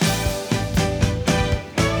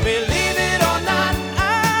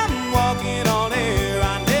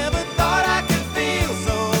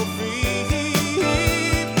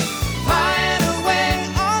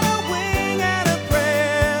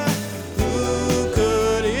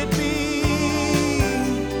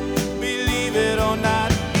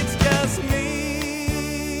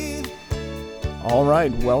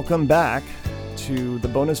right, welcome back to the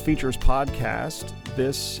Bonus Features podcast.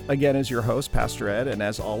 This, again, is your host, Pastor Ed, and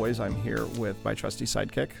as always, I'm here with my trusty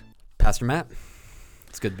sidekick, Pastor Matt.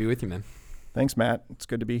 It's good to be with you, man. Thanks, Matt. It's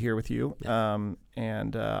good to be here with you. Yeah.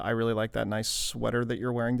 I really like that nice sweater that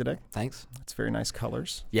you're wearing today. Thanks. It's very nice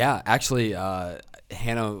colors. Yeah, actually,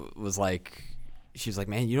 Hannah was like, she was like,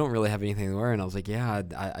 man, you don't really have anything to wear. And I was like, yeah,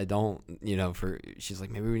 I don't, she's like,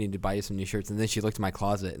 maybe we need to buy you some new shirts. And then she looked in my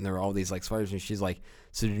closet and there were all these like sweaters and she's like,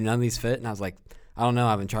 so do none of these fit? And I was like, I don't know. I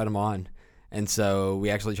haven't tried them on. And so we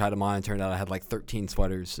actually tried them on and turned out I had like 13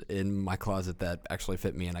 sweaters in my closet that actually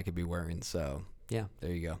fit me and I could be wearing. So yeah,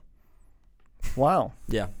 there you go. Wow.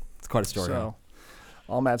 Yeah. It's quite a story. So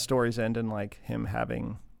all Matt's stories end in like him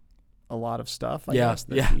having a lot of stuff. I yeah. guess,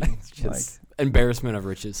 that Yeah. he, Just like, embarrassment of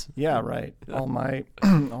riches. Yeah, right. All my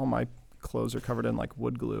clothes are covered in like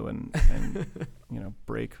wood glue and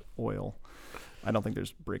brake oil. I don't think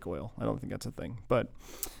there's brake oil. I don't think that's a thing. But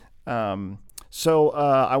so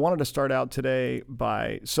I wanted to start out today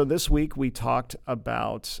so this week we talked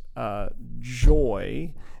about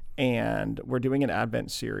joy, and we're doing an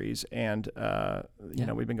Advent series, and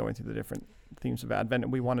we've been going through the different themes of Advent,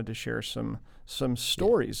 and we wanted to share some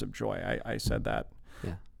stories of joy. I said that.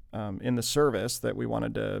 Yeah. In the service that we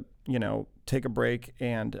wanted to, take a break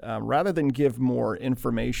and rather than give more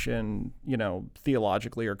information,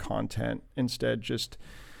 theologically or content, instead just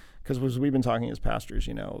because as we've been talking as pastors,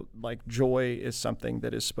 like joy is something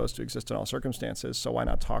that is supposed to exist in all circumstances. So why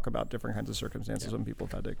not talk about different kinds of circumstances when people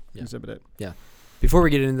have had to exhibit it? Yeah. Before we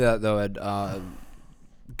get into that, though, Ed,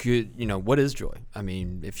 what is joy? I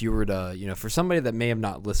mean, if you were to, for somebody that may have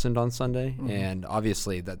not listened on Sunday, mm-hmm. and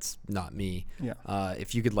obviously that's not me,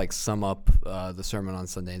 if you could like sum up the sermon on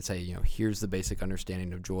Sunday and say, here's the basic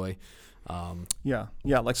understanding of joy.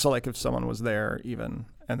 Like if someone was there even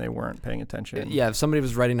and they weren't paying attention. Yeah, if somebody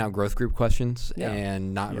was writing out growth group questions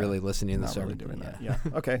and not really listening to the sermon. Really doing that. Yeah.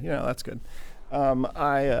 Okay, that's good.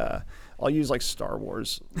 I'll use like Star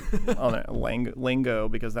Wars lingo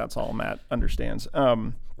because that's all Matt understands.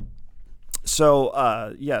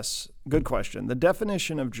 Yes, good question. The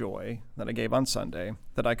definition of joy that I gave on Sunday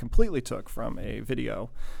that I completely took from a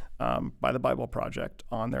video by the Bible Project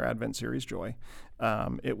on their Advent series, Joy.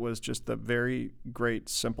 It was just the very great,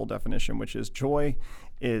 simple definition, which is joy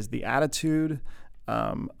is the attitude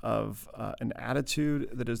of an attitude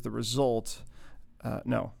that is the result.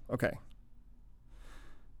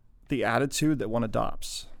 The attitude that one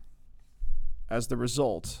adopts as the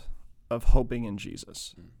result of hoping in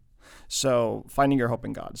Jesus. So finding your hope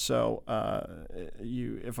in God. So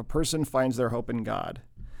if a person finds their hope in God,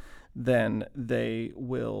 then they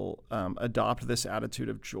will adopt this attitude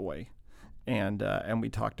of joy. And we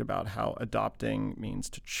talked about how adopting means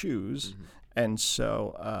to choose. Mm-hmm. And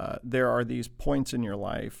so there are these points in your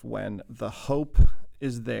life when the hope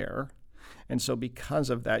is there. And so because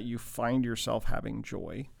of that, you find yourself having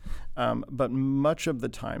joy. But much of the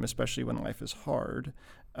time, especially when life is hard,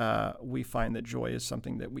 we find that joy is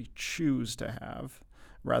something that we choose to have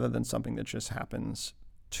rather than something that just happens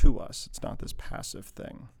to us. It's not this passive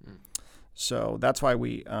thing. Mm. So that's why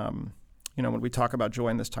we, when we talk about joy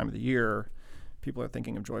in this time of the year, people are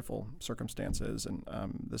thinking of joyful circumstances, and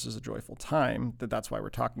this is a joyful time. That's why we're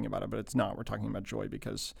talking about it, but it's not. We're talking about joy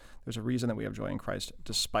because there's a reason that we have joy in Christ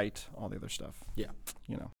despite all the other stuff. Yeah.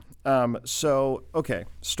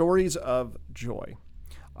 Stories of joy.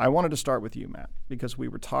 I wanted to start with you, Matt, because we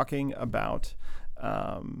were talking about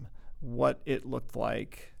what it looked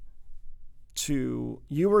like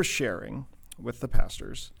you were sharing with the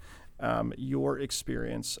pastors your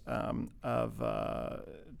experience of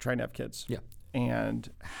trying to have kids. Yeah. And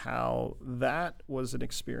how that was an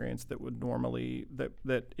experience that would normally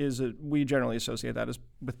we generally associate that as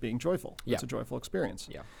with being joyful. Yeah. It's a joyful experience.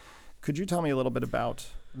 Yeah. Could you tell me a little bit about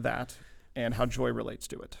that and how joy relates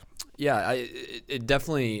to it? Yeah, it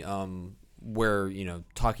definitely where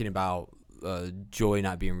talking about joy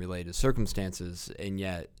not being related to circumstances, and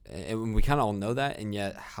we kind of all know that, and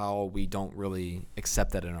yet how we don't really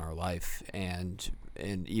accept that in our life, and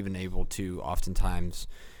even able to oftentimes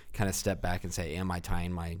kind of step back and say, am I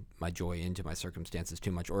tying my joy into my circumstances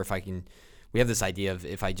too much? Or we have this idea of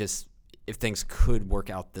if things could work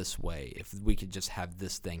out this way, if we could just have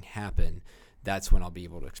this thing happen, that's when I'll be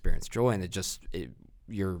able to experience joy. And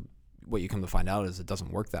what you come to find out is it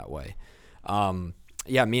doesn't work that way. Me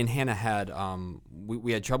and Hannah had,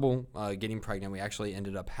 we had trouble getting pregnant. We actually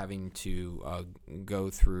ended up having to go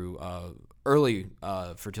through early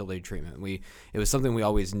fertility treatment. It was something we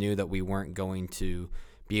always knew that we weren't going to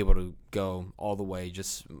be able to go all the way.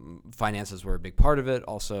 Just finances were a big part of it.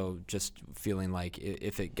 Also, just feeling like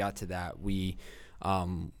if it got to that, we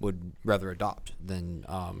would rather adopt than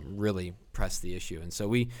really press the issue. And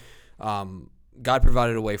so God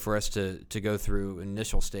provided a way for us to go through an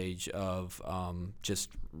initial stage of just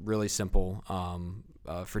really simple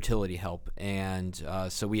fertility help. And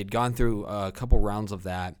so we had gone through a couple rounds of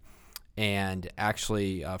that. And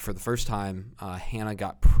actually, for the first time, Hannah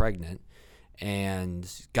got pregnant.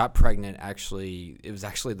 Actually, it was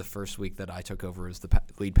actually the first week that I took over as the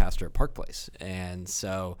lead pastor at Park Place. And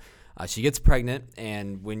so she gets pregnant,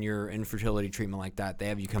 and when you're in fertility treatment like that, they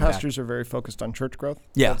have you come Pastors back. are very focused on church growth.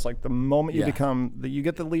 Yeah. It's like the moment you you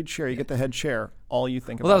get the lead chair, you get the head chair, all you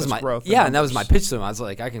think Well, about is growth. Yeah, and that was my pitch to them. I was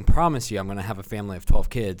like, I can promise you I'm going to have a family of 12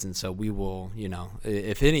 kids, and so we will,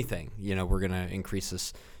 if anything, we're going to increase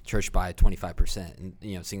this church by 25%,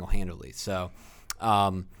 and single-handedly. So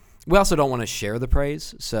we also don't want to share the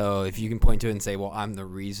praise. So if you can point to it and say, well, I'm the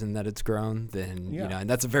reason that it's grown, then, and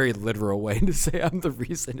that's a very literal way to say I'm the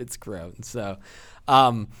reason it's grown. So,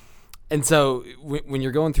 and so when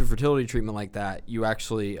you're going through fertility treatment like that, you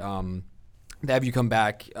actually, they have you come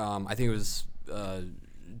back, I think it was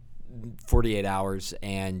 48 hours,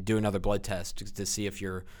 and do another blood test to see if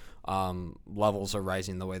your levels are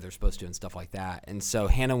rising the way they're supposed to and stuff like that. And so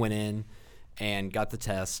Hannah went in and got the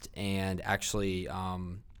test, and actually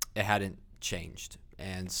it hadn't changed.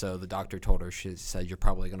 And so the doctor told her, she said, you're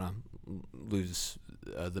probably going to lose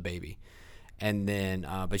the baby. And then,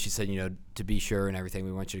 but she said, to be sure and everything,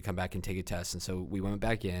 we want you to come back and take a test. And so we went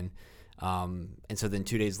back in. And so then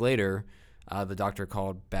 2 days later, the doctor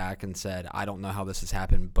called back and said, I don't know how this has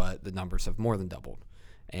happened, but the numbers have more than doubled,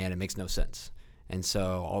 and it makes no sense. And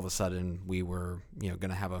so all of a sudden we were, going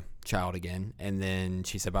to have a child again. And then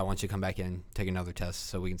she said, but I want you to come back in, take another test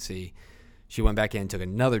so we can see. She went back in, took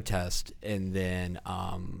another test, and then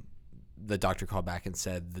the doctor called back and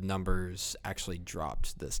said the numbers actually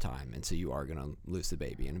dropped this time, and so you are going to lose the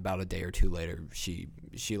baby. And about a day or two later, she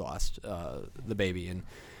lost the baby. And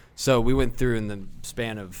so we went through in the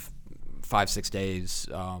span of 5-6 days,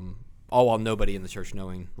 all while nobody in the church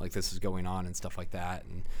knowing like this is going on and stuff like that.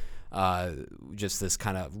 And just this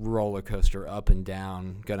kind of roller coaster up and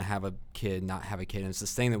down, going to have a kid, not have a kid. And it's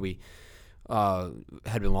this thing that we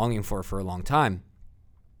had been longing for a long time.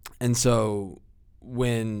 And so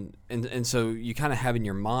so you kind of have in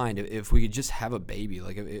your mind, if we could just have a baby,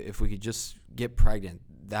 like if we could just get pregnant,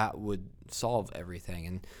 that would solve everything.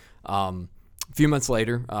 And a few months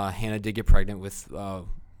later, Hannah did get pregnant with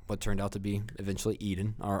what turned out to be eventually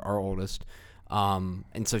Eden, our oldest.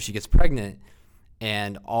 And so she gets pregnant,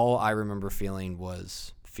 and all I remember feeling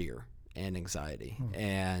was fear and anxiety.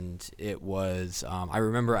 And it was, I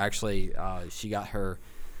remember actually, she got her,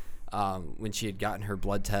 when she had gotten her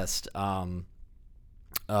blood test,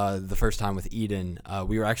 the first time with Eden,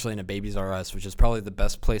 we were actually in a Babies R Us, which is probably the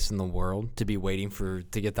best place in the world to be waiting to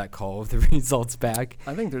get that call with the results back.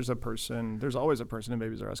 I think there's always a person in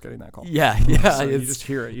Babies R Us getting that call. Yeah. So you just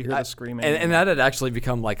hear it. You hear the screaming. And that had actually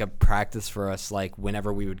become like a practice for us. Like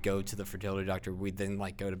whenever we would go to the fertility doctor, we'd then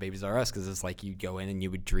like go to Babies R Us, because it's like you'd go in and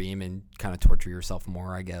you would dream and kind of torture yourself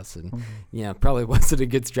more, I guess. And probably wasn't a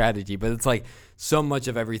good strategy, but it's like so much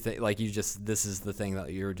of everything, like this is the thing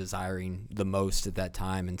that you're desiring the most at that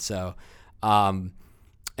time. And so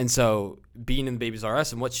being in Babies R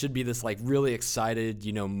Us and what should be this like really excited,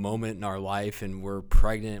 moment in our life, and we're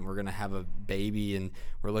pregnant and we're going to have a baby and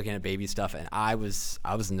we're looking at baby stuff. And I was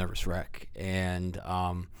a nervous wreck. And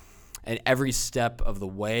every step of the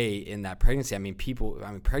way in that pregnancy,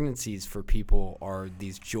 pregnancies for people are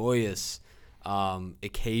these joyous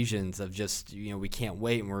occasions of just, we can't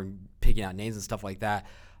wait, and we're picking out names and stuff like that.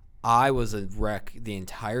 I was a wreck the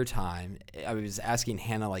entire time. I was asking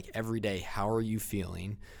Hannah like every day, how are you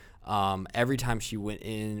feeling? Every time we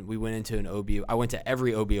went into an OB. I went to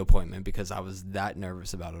every OB appointment because I was that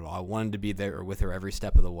nervous about it all. I wanted to be there with her every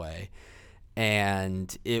step of the way.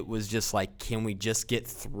 And it was just like, can we just get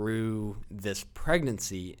through this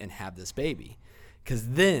pregnancy and have this baby? Because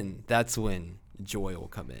then that's when joy will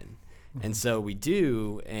come in. Mm-hmm. And so we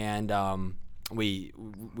do, and we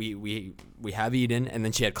have Eden, and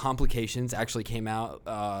then she had complications, actually came out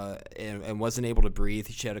and wasn't able to breathe.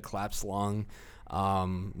 She had a collapsed lung,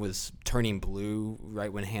 was turning blue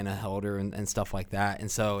right when Hannah held her and stuff like that.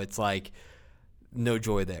 And so it's like no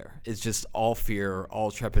joy there. It's just all fear,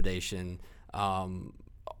 all trepidation,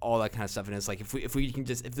 all that kind of stuff. And it's like if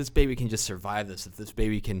this baby can just survive this, if this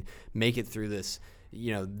baby can make it through this,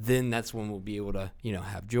 then that's when we'll be able to,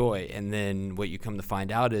 have joy. And then what you come to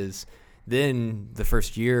find out is, then the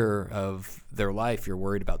first year of their life, you're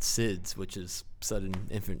worried about SIDS, which is sudden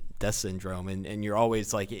infant death syndrome. And you're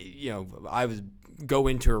always like, I would go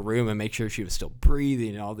into her room and make sure she was still breathing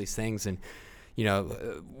and all these things. And,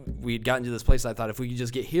 we'd gotten to this place. I thought if we could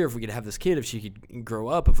just get here, if we could have this kid, if she could grow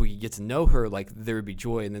up, if we could get to know her, like there would be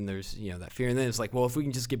joy. And then there's, that fear. And then it's like, well, if we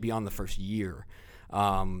can just get beyond the first year,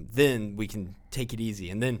 then we can take it easy.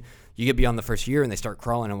 And then you get beyond the first year and they start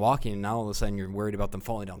crawling and walking. And now all of a sudden you're worried about them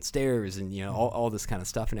falling downstairs and, all this kind of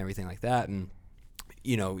stuff and everything like that. And,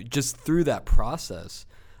 just through that process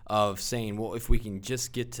of saying, well, if we can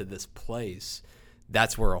just get to this place,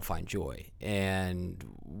 that's where I'll find joy. And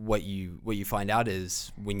what you find out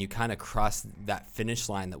is when you kind of cross that finish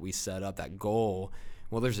line that we set up, that goal,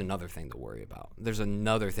 well, there's another thing to worry about. There's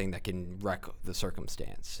another thing that can wreck the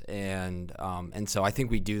circumstance. And so I think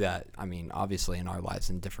we do that, obviously in our lives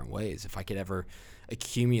in different ways. If I could ever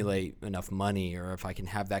accumulate enough money, or if I can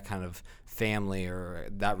have that kind of family or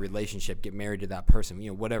that relationship, get married to that person,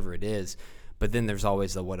 whatever it is. But then there's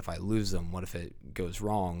always the, what if I lose them? What if it goes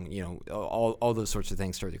wrong? All those sorts of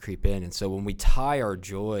things start to creep in. And so when we tie our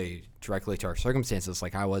joy directly to our circumstances,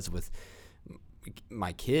 like I was with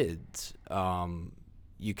my kids,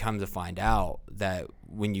 you come to find out that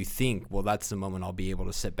when you think, well, that's the moment I'll be able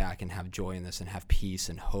to sit back and have joy in this and have peace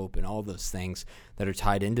and hope and all those things that are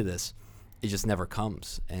tied into this, it just never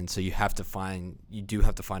comes. And so you do have to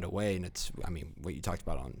find a way. And it's, what you talked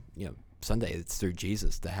about on, Sunday, it's through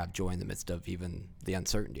Jesus to have joy in the midst of even the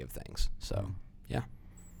uncertainty of things. So, yeah.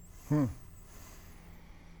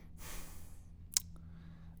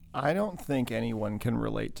 I don't think anyone can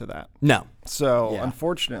relate to that. No. So,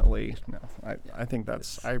 unfortunately, no. I think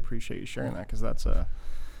I appreciate you sharing that, because that's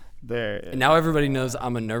and now everybody knows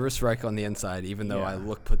I'm a nervous wreck on the inside, even though I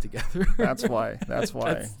look put together. That's why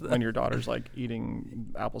when your daughter's like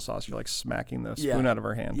eating applesauce, you're like smacking the spoon out of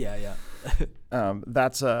her hand. Yeah.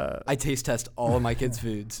 I taste test all of my kids'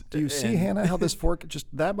 foods. Do you see, Hannah, how this fork just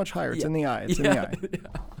that much higher? It's in the eye. It's in the eye.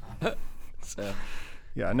 Yeah. So.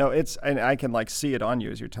 Yeah, no, and I can like see it on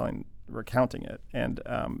you as you're recounting it, and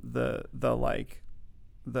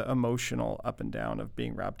the emotional up and down of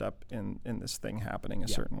being wrapped up in this thing happening a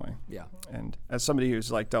certain way. Yeah. And as somebody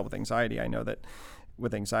who's like dealt with anxiety, I know that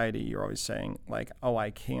with anxiety, you're always saying like, oh,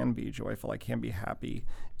 I can be joyful, I can be happy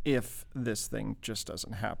if this thing just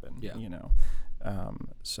doesn't happen. Yeah.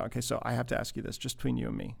 So I have to ask you this, just between you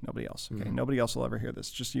and me, nobody else. Okay. Mm-hmm. Nobody else will ever hear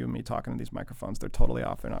this. Just you and me talking to these microphones. They're totally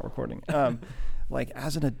off. They're not recording. Like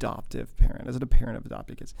as an adoptive parent, as a parent of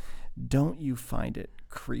adopted kids, don't you find it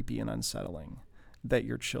creepy and unsettling that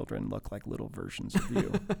your children look like little versions of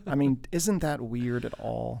you? Isn't that weird at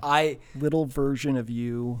all? Little version of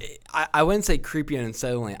you. I wouldn't say creepy and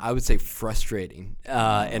unsettling. I would say frustrating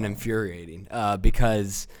and infuriating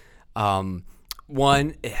because,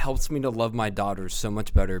 one, it helps me to love my daughters so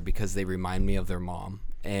much better because they remind me of their mom.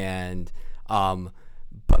 And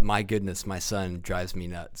but my goodness, my son drives me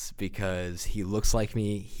nuts because he looks like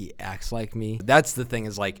me, he acts like me. That's the thing,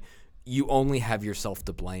 is like you only have yourself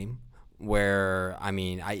to blame. Where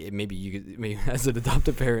maybe as an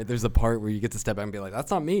adoptive parent, there's a part where you get to step back and be like,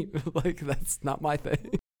 "That's not me. Like that's not my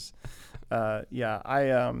thing." I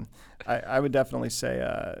would definitely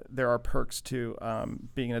say there are perks to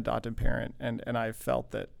being an adoptive parent, and I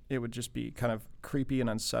felt that it would just be kind of creepy and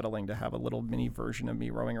unsettling to have a little mini version of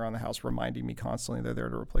me roaming around the house, reminding me constantly they're there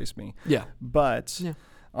to replace me. Yeah, but. Yeah.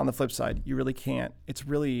 On the flip side, you really can't.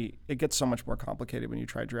 It gets so much more complicated when you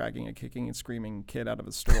try dragging a kicking and screaming kid out of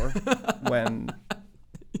a store when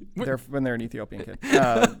they're an Ethiopian kid.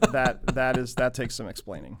 That takes some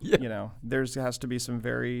explaining. Yeah. There has to be some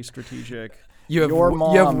very strategic. You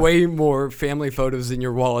have way more family photos in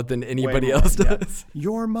your wallet than anybody else does. Yeah.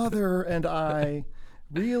 Your mother and I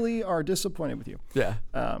really are disappointed with you. Yeah.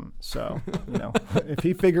 So, if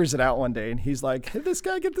he figures it out one day and he's like, hey,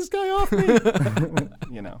 get this guy off me,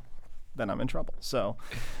 then I'm in trouble. So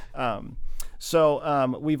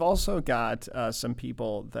we've also got some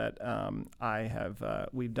people that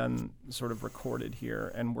we've done sort of recorded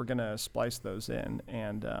here, and we're going to splice those in.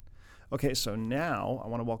 And okay, so now I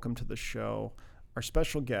want to welcome to the show our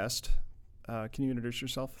special guest. Can you introduce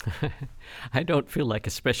yourself? I don't feel like a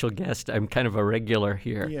special guest. I'm kind of a regular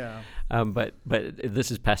here. Yeah. But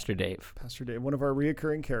this is Pastor Dave. Pastor Dave, one of our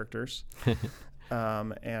reoccurring characters.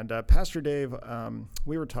 And Pastor Dave,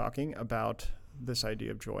 we were talking about this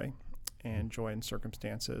idea of joy and joy in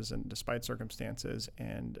circumstances and despite circumstances.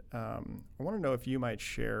 And I want to know if you might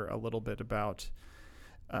share a little bit about,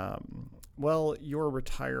 your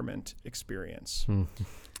retirement experience.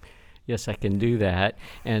 Yes, I can do that.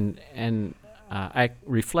 And I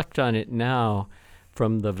reflect on it now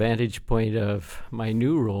from the vantage point of my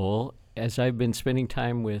new role. As I've been spending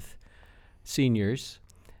time with seniors,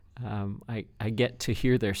 I get to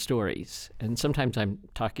hear their stories. And sometimes I'm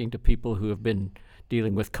talking to people who have been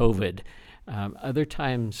dealing with COVID. Other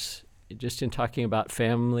times just in talking about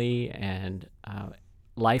family and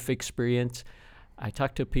life experience, I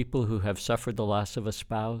talk to people who have suffered the loss of a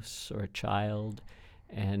spouse or a child,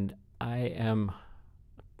 and I am,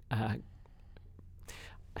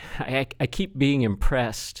 I keep being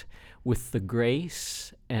impressed with the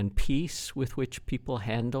grace and peace with which people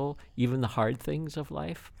handle even the hard things of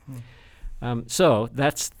life. So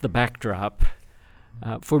that's the backdrop.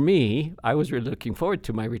 For me, I was really looking forward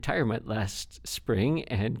to my retirement last spring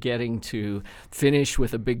and getting to finish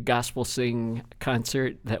with a big gospel sing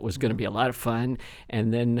concert that was going to be a lot of fun,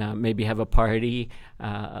 and then maybe have a party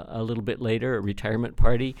a little bit later, a retirement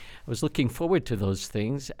party. I was looking forward to those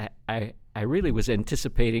things. I really was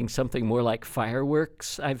anticipating something more like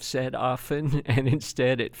fireworks, I've said often, and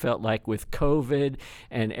instead it felt like with COVID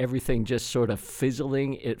and everything just sort of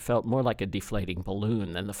fizzling, it felt more like a deflating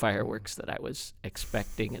balloon than the fireworks that I was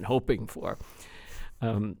expecting and hoping for.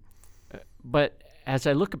 But as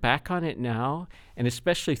I look back on it now, and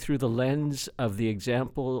especially through the lens of the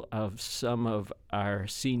example of some of our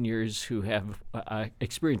seniors who have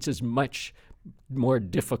experiences much more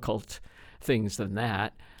difficult things than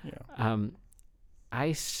that,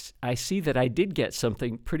 I see that I did get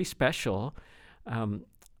something pretty special.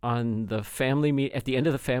 On the family at the end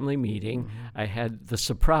of the family meeting, I had the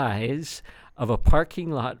surprise of a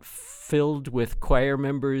parking lot filled with choir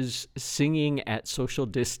members singing at social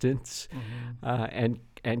distance, and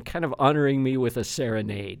kind of honoring me with a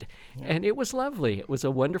serenade, and it was lovely. It was a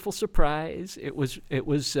wonderful surprise. It was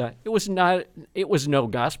no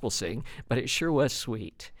gospel sing, but it sure was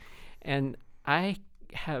sweet, and I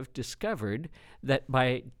have discovered that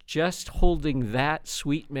by just holding that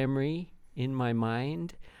sweet memory in my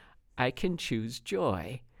mind, I can choose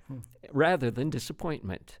joy rather than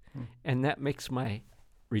disappointment. And that makes my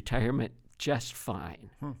retirement just fine.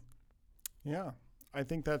 Yeah, I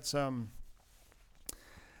think that's, I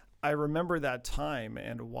remember that time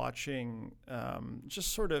and watching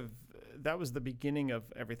just sort of, that was the beginning of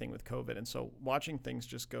everything with COVID. And so watching things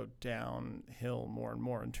just go downhill more and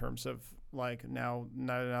more in terms of like now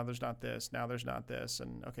there's not this, now there's not this.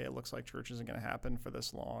 And okay, it looks like church isn't going to happen for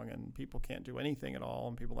this long and people can't do anything at all.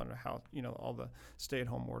 And people don't know how, all the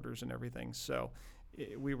stay-at-home orders and everything. So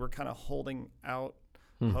we were kind of holding out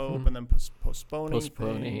hope and then postponing,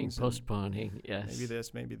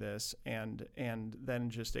 yes. Maybe this. And then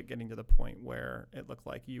just it getting to the point where it looked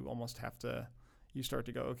like you almost have to, you start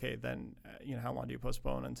to go, okay, then, how long do you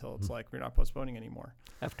postpone until it's like we're not postponing anymore?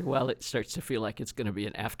 After a while, it starts to feel like it's going to be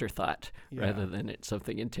an afterthought rather than it's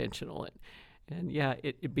something intentional. And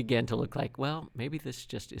it began to look like, well, maybe this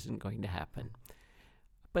just isn't going to happen.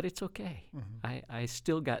 But it's okay. I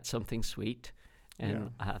still got something sweet,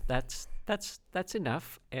 and that's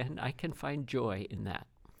enough, and I can find joy in that.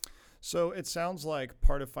 So it sounds like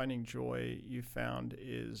part of finding joy you found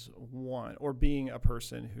is or being a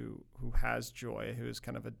person who has joy, who has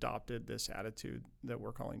kind of adopted this attitude that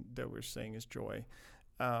we're saying is joy,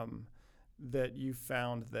 that you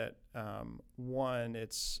found that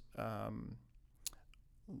it's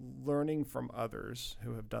learning from others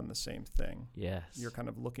who have done the same thing. Yes. You're kind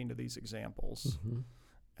of looking to these examples,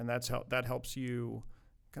 and that helps you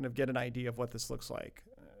kind of get an idea of what this looks like.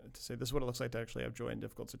 To say this is what it looks like to actually have joy in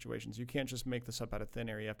difficult situations. You can't just make this up out of thin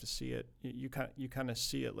air. You have to see it. You kind of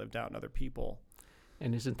see it lived out in other people.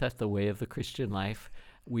 And isn't that the way of the Christian life?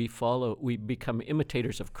 We become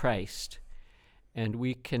imitators of Christ, and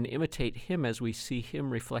we can imitate him as we see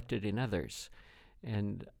him reflected in others.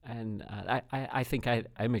 And I think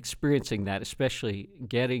I'm experiencing that, especially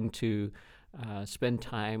getting to spend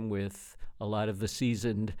time with a lot of the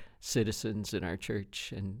seasoned citizens in our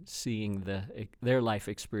church and seeing their life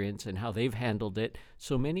experience and how they've handled it,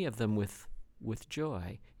 so many of them with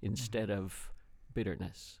joy instead of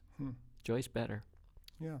bitterness. Joy's better.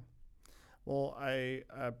 Yeah. Well, I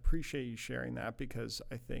appreciate you sharing that, because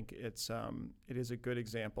I think it is a good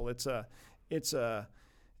example. It's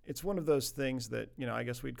one of those things that, I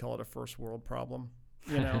guess we'd call it a first world problem.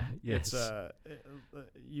 Yes. It's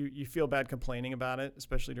you feel bad complaining about it,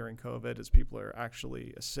 especially during COVID, as people are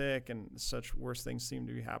actually sick and such worse things seem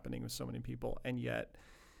to be happening with so many people. And yet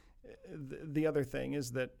the other thing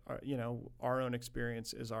is that, our own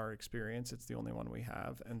experience is our experience. It's the only one we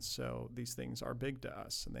have. And so these things are big to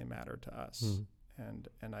us and they matter to us. And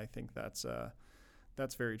I think that's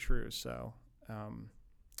very true. So,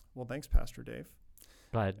 well, thanks, Pastor Dave.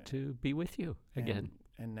 Glad to be with you again.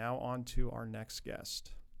 And now on to our next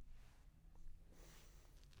guest.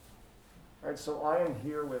 All right, so I'm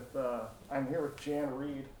here with Jan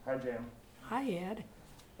Reed. Hi, Jan. Hi, Ed.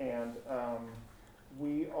 And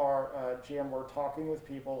we are, Jan, we're talking with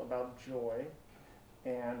people about joy.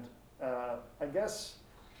 And I guess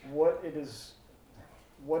what it's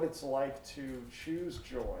like to choose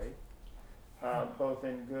joy, both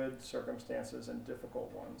in good circumstances and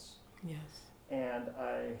difficult ones. Yes. And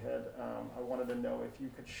I wanted to know if you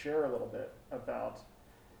could share a little bit about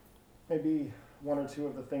maybe one or two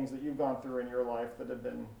of the things that you've gone through in your life that have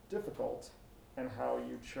been difficult and how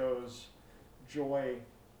you chose joy.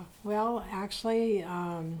 Well, actually,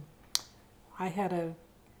 I had a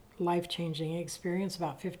life-changing experience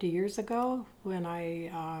about 50 years ago when I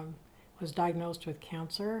was diagnosed with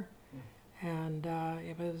cancer, and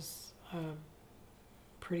it was a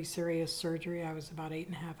pretty serious surgery. I was about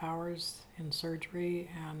 8.5 hours in surgery,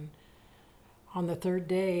 and on the third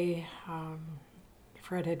day,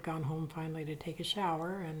 Fred had gone home finally to take a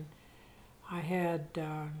shower, and I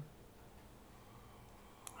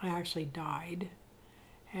actually died.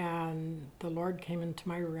 And the Lord came into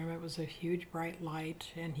my room. It was a huge bright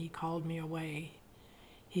light, and He called me away.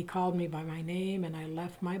 He called me by my name, and I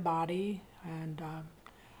left my body, and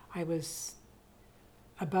I was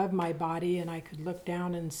above my body, and I could look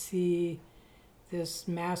down and see this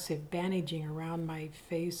massive bandaging around my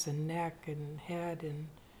face and neck and head,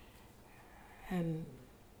 and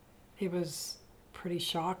it was pretty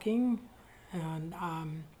shocking. And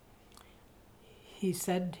He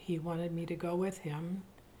said He wanted me to go with Him,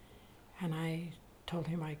 and I told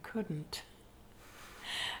Him I couldn't.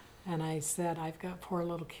 And I said, I've got 4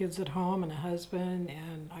 little kids at home and a husband,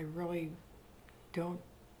 and I really don't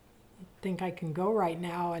think I can go right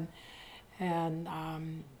now.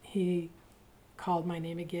 And He called my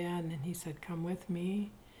name again, and He said, come with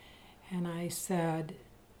me. And I said,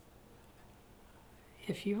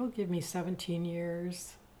 if you will give me 17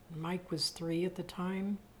 years, Mike was 3 at the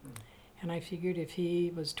time, and I figured if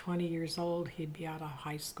he was 20 years old, he'd be out of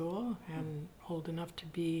high school and old enough to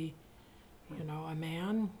be, a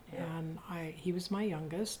man. Yeah. And he was my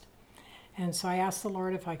youngest. And so I asked the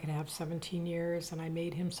Lord if I could have 17 years, and I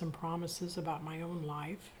made Him some promises about my own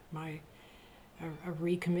life, a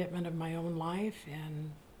recommitment of my own life,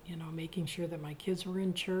 and, making sure that my kids were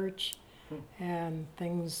in church and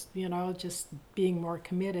things, just being more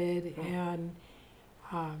committed. And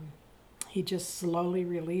He just slowly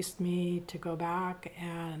released me to go back,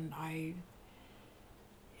 and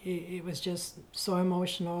it was just so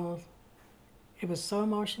emotional. It was so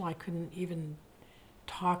emotional I couldn't even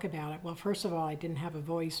talk about it. Well, first of all, I didn't have a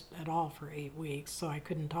voice at all for 8 weeks, so I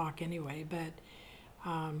couldn't talk anyway. But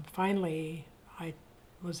finally, I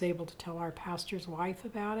was able to tell our pastor's wife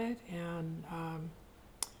about it, and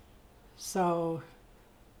so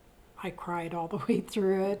I cried all the way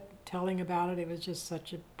through it, telling about it. It was just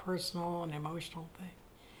such a personal and emotional thing.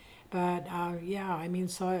 But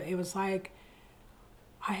so it was like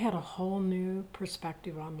I had a whole new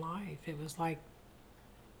perspective on life. It was like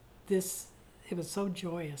it was so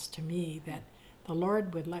joyous to me that the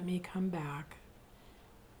Lord would let me come back,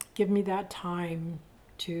 give me that time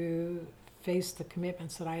to face the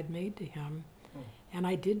commitments that I had made to Him. And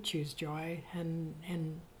I did choose joy, and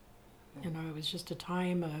it was just a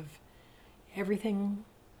time of everything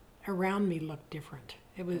around me looked different.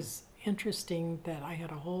 It was interesting that I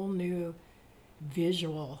had a whole new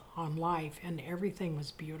visual on life, and everything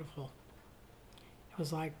was beautiful. It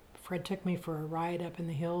was like Fred took me for a ride up in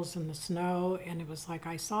the hills in the snow, and it was like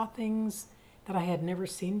I saw things that I had never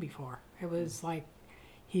seen before. It was like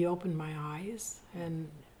He opened my eyes, and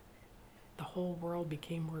the whole world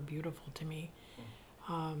became more beautiful to me.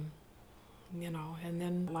 And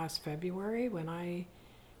then last February, when I,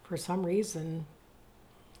 for some reason,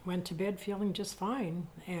 went to bed feeling just fine,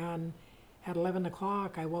 and at 11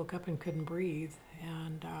 o'clock I woke up and couldn't breathe,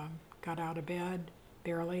 and got out of bed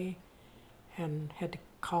barely and had to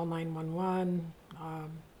call 911.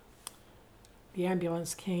 The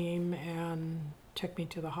ambulance came and took me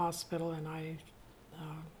to the hospital, and I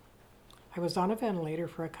was on a ventilator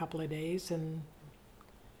for a couple of days, and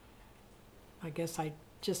I guess I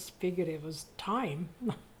just figured it was time.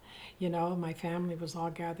 My family was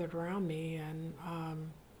all gathered around me, and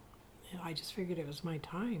I just figured it was my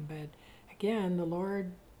time. But again, the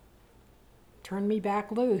Lord turned me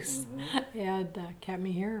back loose and kept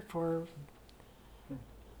me here for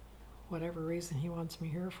whatever reason He wants me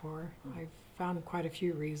here for. I've found quite a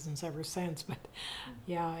few reasons ever since, but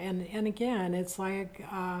and again, it's like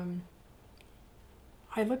I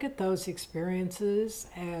look at those experiences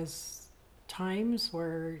as times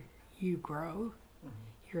where you grow,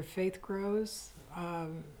 your faith grows.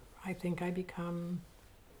 I think I become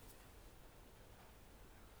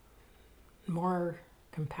more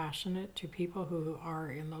compassionate to people who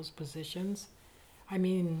are in those positions. I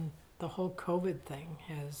mean, the whole COVID thing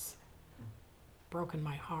has broken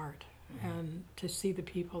my heart. and to see the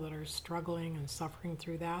people that are struggling and suffering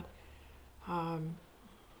through that.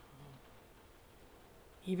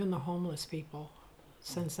 Even the homeless people,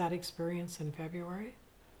 since that experience in February,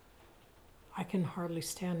 I can hardly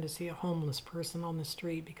stand to see a homeless person on the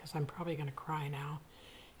street because I'm probably going to cry now.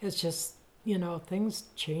 It's just, things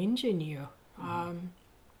change in you.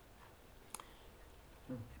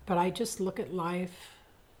 But I just look at life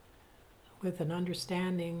with an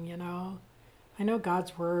understanding, I know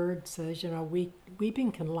God's word says,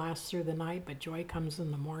 weeping can last through the night, but joy comes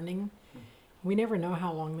in the morning. We never know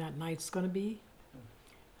how long that night's going to be.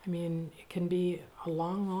 I mean, it can be a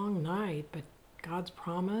long, long night, but God's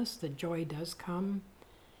promise that joy does come.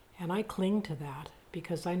 And I cling to that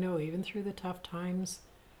because I know even through the tough times,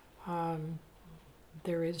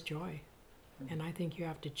 there is joy. And I think you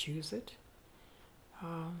have to choose it.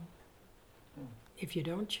 If you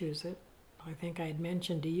don't choose it, I think I had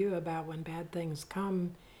mentioned to you about when bad things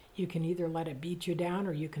come, you can either let it beat you down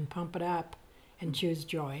or you can pump it up and choose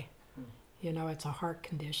joy. It's a heart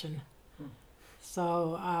condition.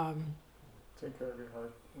 So take care of your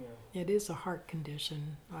heart. it is a heart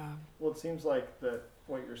condition. Well, it seems like that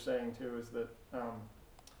what you're saying too is that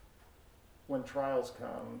when trials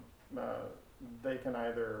come, they can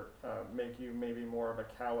either make you maybe more of a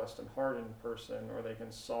calloused and hardened person, or they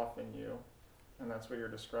can soften you, and that's what you're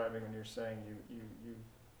describing when you're saying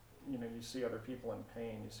you see other people in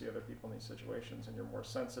pain, you see other people in these situations, and you're more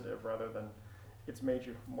sensitive rather than it's made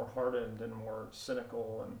you more hardened and more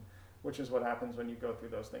cynical, and which is what happens when you go through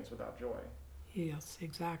those things without joy. Yes,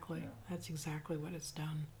 exactly. Yeah. That's exactly what it's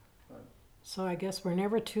done. Right. So I guess we're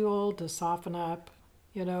never too old to soften up.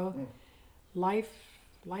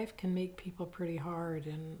 Life can make people pretty hard,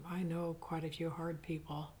 and I know quite a few hard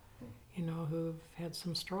people, who've had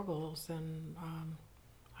some struggles, and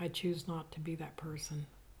I choose not to be that person.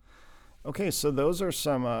 Okay, so those are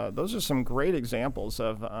some great examples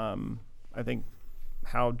of I think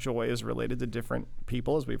how joy is related to different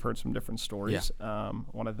people, as we've heard some different stories. Yeah. I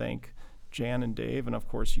want to thank Jan and Dave, and of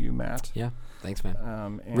course you, Matt. Yeah, thanks, man.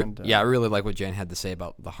 I really like what Jan had to say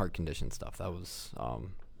about the heart condition stuff. That was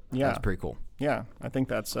that's pretty cool. Yeah, I think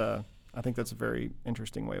that's a very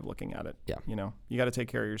interesting way of looking at it. Yeah. You got to take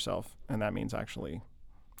care of yourself, and that means actually,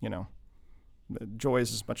 joy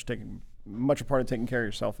is as much a part of taking care of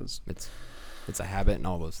yourself as it's a habit and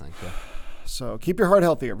all those things. Yeah. So keep your heart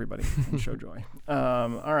healthy, everybody, and show joy.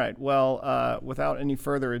 All right. Well, without any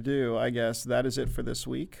further ado, I guess that is it for this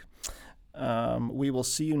week. We will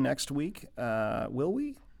see you next week. Will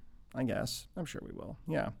we? I guess. I'm sure we will.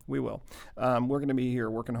 Yeah, we will. We're going to be here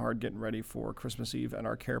working hard, getting ready for Christmas Eve and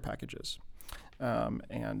our care packages. So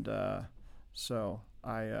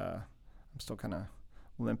I'm still kind of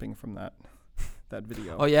limping from that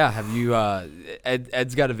video. Oh yeah, have you?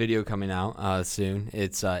 Ed's got a video coming out soon.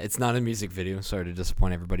 It's not a music video. Sorry to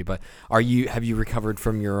disappoint everybody, but have you recovered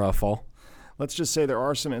from your fall? Let's just say there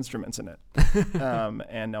are some instruments in it,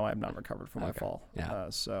 and no, I have not recovered from my fall. Yeah.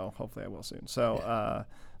 So hopefully I will soon. So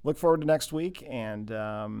look forward to next week, and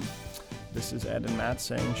this is Ed and Matt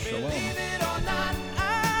saying shalom.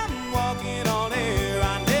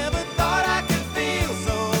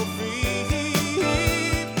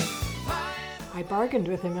 I bargained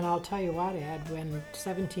with him, and I'll tell you what, Ed, when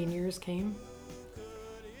 17 years came,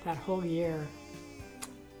 that whole year,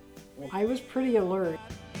 I was pretty alert.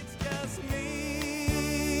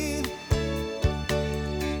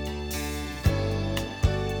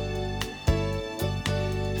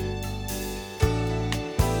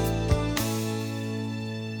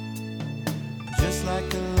 Just like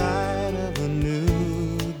the light of a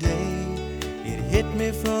new day, it hit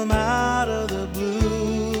me from